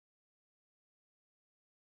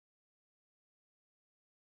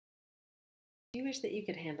you wish that you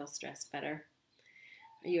could handle stress better?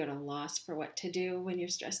 Are you at a loss for what to do when you're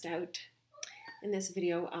stressed out? In this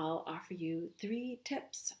video, I'll offer you 3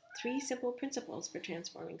 tips, 3 simple principles for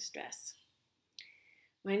transforming stress.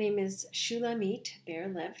 My name is Shulamit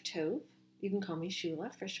Ber-Lev Tov. You can call me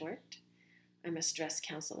Shula for short. I'm a stress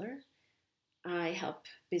counselor. I help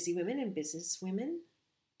busy women and business women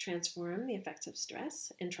transform the effects of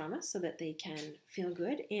stress and trauma so that they can feel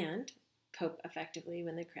good and cope effectively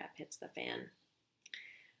when the crap hits the fan.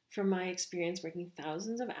 From my experience working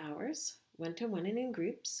thousands of hours, one-to-one and in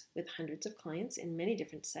groups with hundreds of clients in many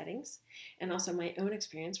different settings, and also my own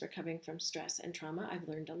experience recovering from stress and trauma, I've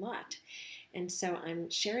learned a lot. And so I'm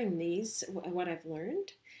sharing what I've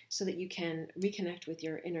learned, so that you can reconnect with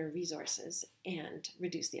your inner resources and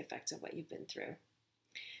reduce the effects of what you've been through.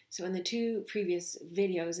 So in the 2 previous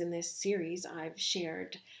videos in this series, I've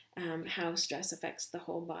shared how stress affects the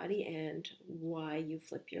whole body and why you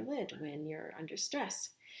flip your lid when you're under stress.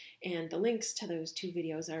 And the links to those 2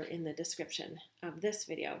 videos are in the description of this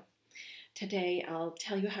video. Today, I'll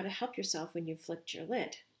tell you how to help yourself when you've flipped your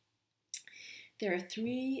lid. There are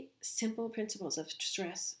 3 simple principles of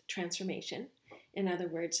stress transformation. In other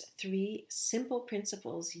words, 3 simple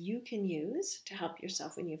principles you can use to help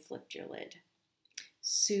yourself when you've flipped your lid.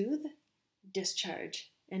 Soothe,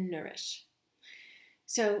 discharge, and nourish.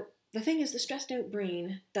 So the thing is, the stressed out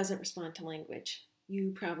brain doesn't respond to language.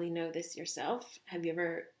 You probably know this yourself. Have you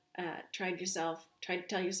ever tried to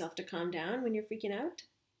tell yourself to calm down when you're freaking out?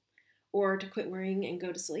 Or to quit worrying and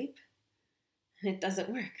go to sleep? It doesn't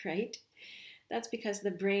work, right? That's because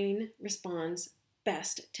the brain responds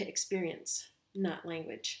best to experience, not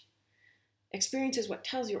language. Experience is what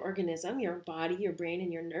tells your organism, your body, your brain,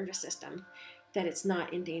 and your nervous system that it's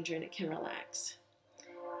not in danger and it can relax.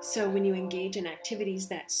 So when you engage in activities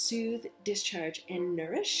that soothe, discharge, and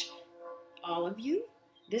nourish all of you,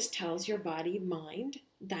 this tells your body, mind,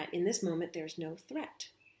 that in this moment there's no threat.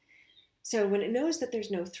 So when it knows that there's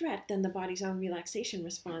no threat, then the body's own relaxation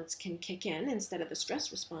response can kick in instead of the stress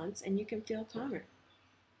response, and you can feel calmer.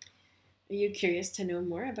 Are you curious to know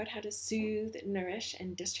more about how to soothe, nourish,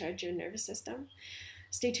 and discharge your nervous system?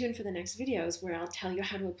 Stay tuned for the next videos where I'll tell you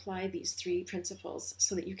how to apply these 3 principles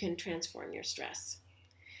so that you can transform your stress.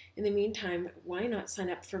 In the meantime, why not sign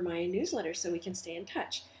up for my newsletter so we can stay in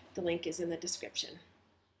touch? The link is in the description.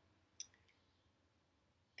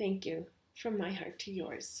 Thank you, from my heart to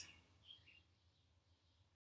yours.